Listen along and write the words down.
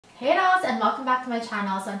Hey dolls, and welcome back to my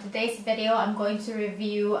channel. So in today's video I'm going to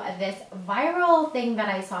review this viral thing that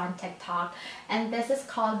I saw on TikTok, and this is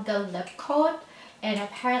called the Lipcote, and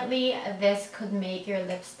apparently this could make your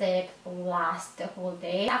lipstick last the whole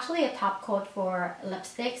day. It's actually a top coat for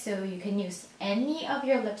lipstick, so you can use any of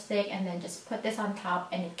your lipstick and then just put this on top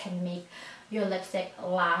and it can make your lipstick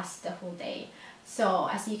last the whole day. So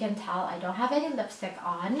as you can tell, I don't have any lipstick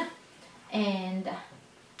on, and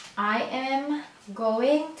I am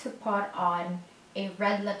going to put on a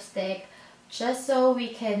red lipstick just so we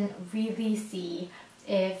can really see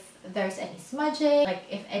if there's any smudging, like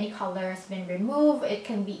if any color has been removed. It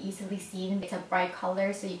can be easily seen. It's a bright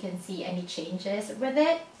color so you can see any changes with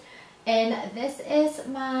it. And this is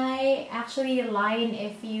my actually line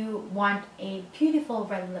if you want a beautiful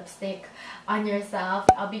red lipstick on yourself.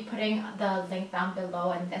 I'll be putting the link down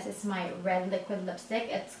below, and this is my red liquid lipstick.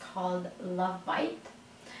 It's called Love Bite.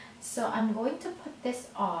 So I'm going to put this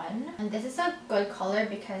on, and this is a good color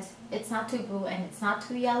because it's not too blue and it's not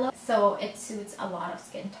too yellow, so it suits a lot of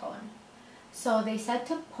skin tone. So they said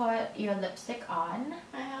to put your lipstick on.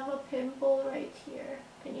 I have a pimple right here.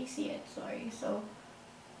 Can you see it? Sorry. So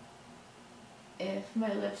if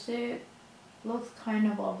my lipstick looks kind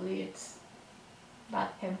of bubbly, it's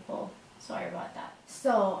that pimple. Sorry about that.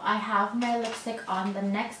 So I have my lipstick on. The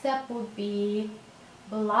next step would be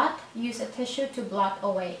blot. Use a tissue to blot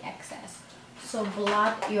away excess. So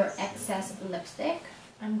blot your excess lipstick.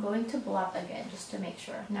 I'm going to blot again just to make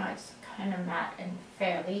sure. Now it's kind of matte and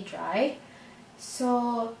fairly dry.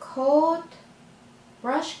 So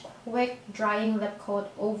brush quick drying lip coat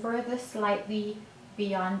over the slightly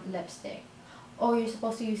beyond lipstick. Oh, you're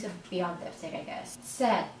supposed to use a beyond lipstick, I guess.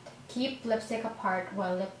 Set. Keep lipstick apart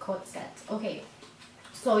while lip coat sets. Okay,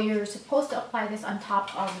 so you're supposed to apply this on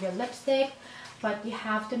top of your lipstick, but you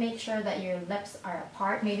have to make sure that your lips are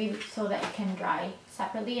apart, maybe so that it can dry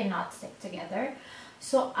separately and not stick together.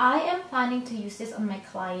 So I am planning to use this on my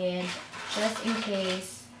client just in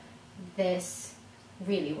case this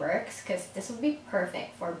really works, because this would be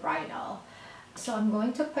perfect for bridal. So I'm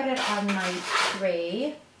going to put it on my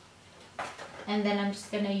tray, and then I'm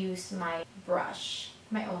just gonna use my brush,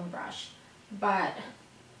 my own brush. But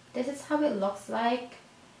this is how it looks like.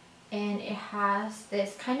 And it has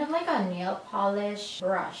this kind of like a nail polish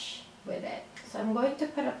brush with it. So I'm going to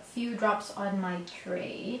put a few drops on my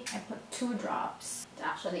tray. I put 2 drops. It's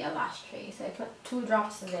actually a lash tray, so I put 2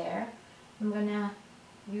 drops there. I'm gonna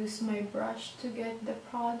use my brush to get the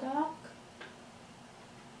product.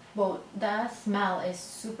 Whoa, the smell is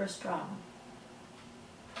super strong.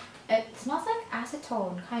 It smells like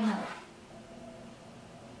acetone, kind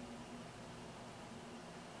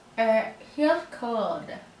of.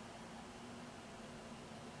 Lipcote.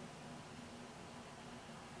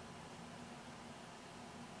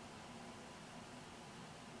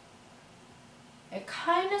 It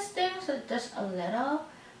kind of stings just a little.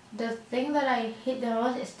 The thing that I hate the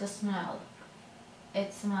most is the smell.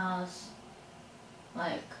 It smells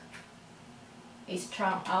like a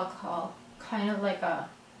strong alcohol, kind of like a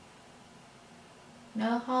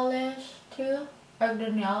nail polish too, like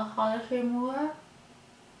the nail polish remover.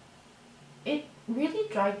 It really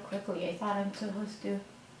dried quickly. I thought I'm supposed to.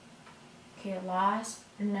 Okay, last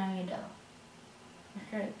in the middle.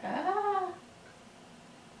 Okay,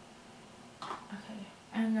 okay,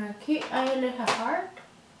 I'm gonna keep a little heart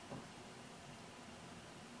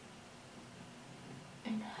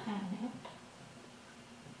and hang it.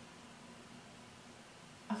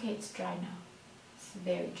 Okay, it's dry now. It's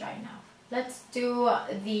very dry now. Let's do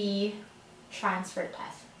the transfer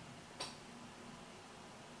test.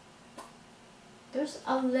 There's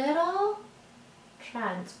a little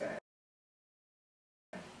transfer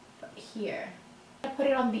here. I put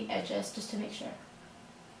it on the edges just to make sure.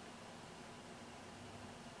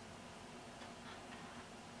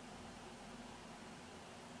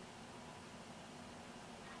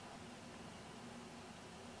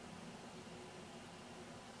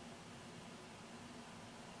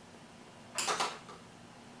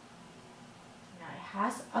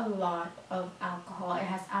 Has a lot of alcohol. It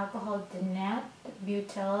has alcohol dinette,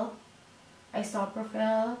 butyl,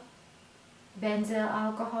 isopropyl, benzyl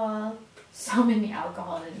alcohol. So many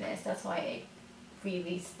alcohol in this. That's why it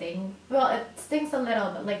really stings. Well, it stings a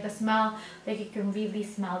little, but like the smell, like you can really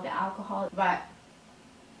smell the alcohol. But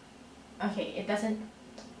okay, it doesn't.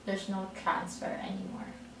 There's no transfer anymore.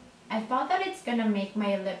 I thought that it's gonna make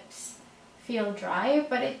my lips feel dry,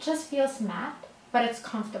 but it just feels matte. But it's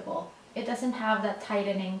comfortable. It doesn't have that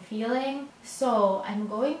tightening feeling. So I'm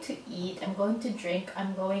going to eat, I'm going to drink,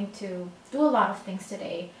 I'm going to do a lot of things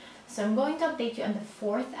today. So I'm going to update you on the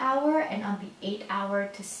 4th hour and on the 8th hour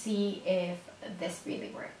to see if this really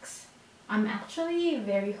works. I'm actually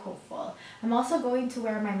very hopeful. I'm also going to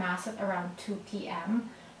wear my mask at around 2 p.m.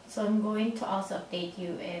 So I'm going to also update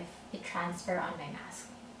you if it transfers on my mask.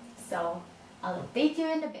 So I'll update you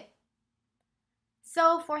in a bit.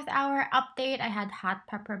 So 4th hour update, I had hot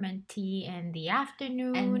peppermint tea in the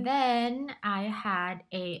afternoon. And then I had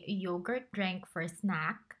a yogurt drink for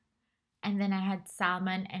snack. And then I had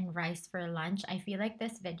salmon and rice for lunch. I feel like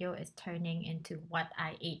this video is turning into what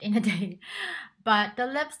I ate in a day. But the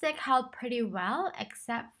lipstick held pretty well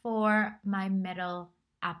except for my middle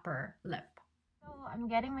upper lip. So I'm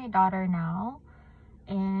getting my daughter now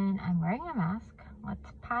and I'm wearing a mask.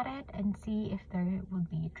 Let's pat it and see if there would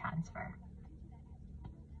be transfer.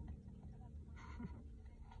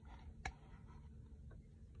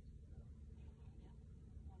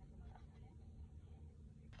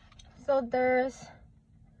 So there's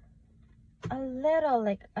a little,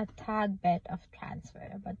 like a tad bit of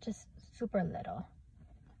transfer, but just super little.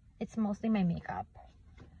 It's mostly my makeup.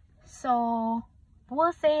 So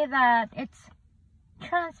we'll say that it's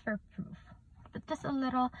transfer proof, but just a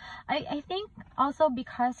little. I think also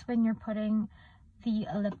because when you're putting the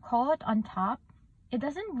lip coat on top, it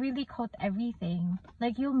doesn't really coat everything.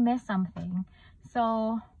 Like you'll miss something.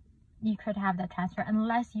 So you could have that transfer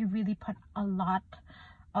unless you really put a lot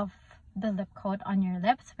of the lip coat on your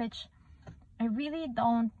lips, which I really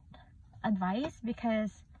don't advise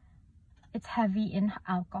because it's heavy in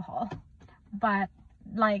alcohol. But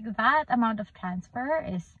like that amount of transfer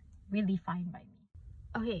is really fine by me.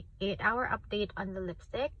 Okay, 8 hour update on the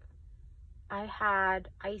lipstick. I had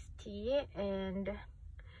iced tea, and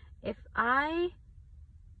if I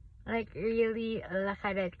like really look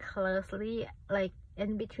at it closely, like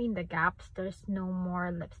in between the gaps there's no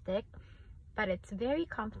more lipstick, but it's very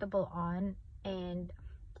comfortable on and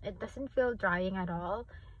it doesn't feel drying at all.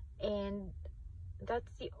 And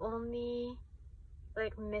that's the only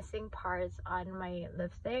like missing parts on my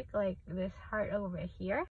lipstick, like this heart over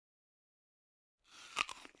here.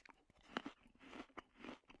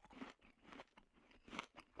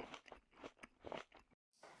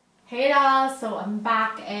 Hey y'all, so I'm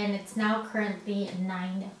back and it's now currently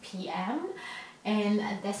 9 p.m.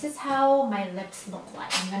 and this is how my lips look like.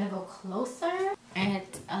 I'm gonna go closer.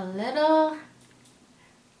 It's a little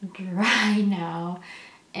dry now,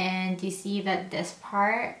 and you see that this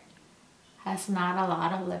part has not a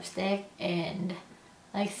lot of lipstick, and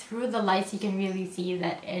like through the lights you can really see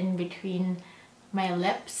that in between my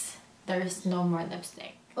lips there's no more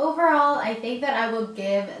lipstick. Overall, I think that I will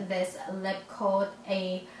give this lip coat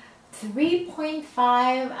a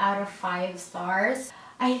 3.5 out of 5 stars.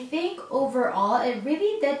 I think overall it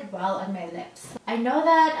really did well on my lips. I know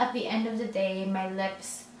that at the end of the day my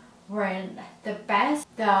lips weren't the best.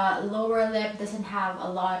 The lower lip doesn't have a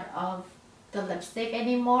lot of the lipstick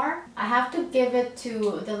anymore. I have to give it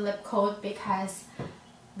to the lip coat because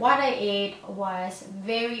what I ate was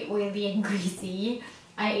very oily and greasy.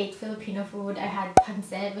 I ate Filipino food. I had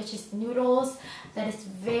pancit, which is noodles that is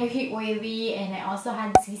very oily, and I also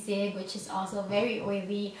had sisig, which is also very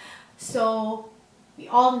oily. So we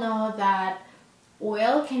all know that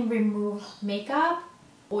oil can remove makeup.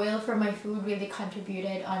 Oil from my food really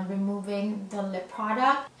contributed on removing the lip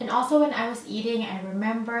product. And also when I was eating, I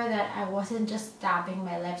remember that I wasn't just dabbing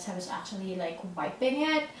my lips, I was actually like wiping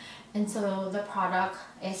it, and so the product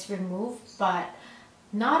is removed, but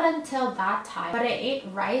not until that time. But I ate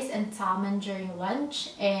rice and salmon during lunch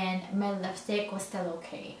and my lipstick was still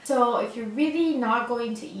okay. So if you're really not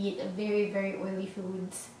going to eat very oily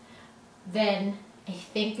foods, then I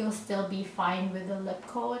think you'll still be fine with the lip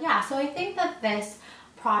coat. Yeah, so I think that this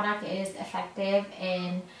product is effective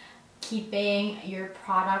in keeping your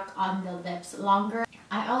product on the lips longer.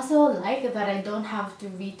 I also like that I don't have to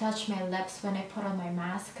retouch my lips when I put on my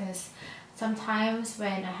mask, because sometimes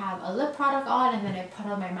when I have a lip product on and then I put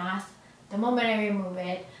on my mask, the moment I remove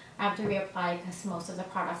it, I have to reapply because most of the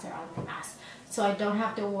products are on my mask. So I don't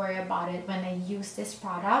have to worry about it when I use this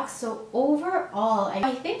product. So overall,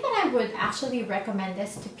 I think that I would actually recommend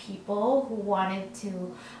this to people who wanted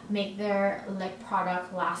to make their lip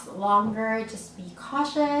product last longer. Just be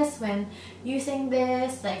cautious when using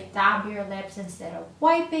this. Like dab your lips instead of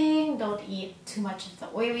wiping. Don't eat too much of the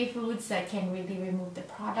oily foods that can really remove the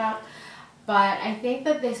product. But I think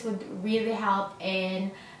that this would really help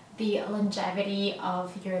in the longevity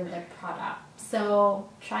of your lip product. So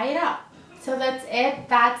try it out. So that's it.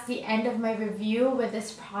 That's the end of my review with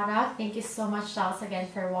this product. Thank you so much, dolls, again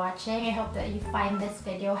for watching. I hope that you find this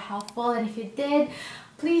video helpful, and if you did,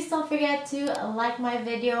 please don't forget to like my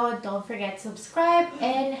video, don't forget to subscribe,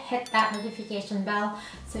 and hit that notification bell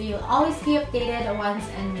so you'll always be updated once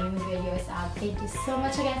a new video is out. Thank you so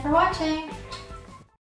much again for watching.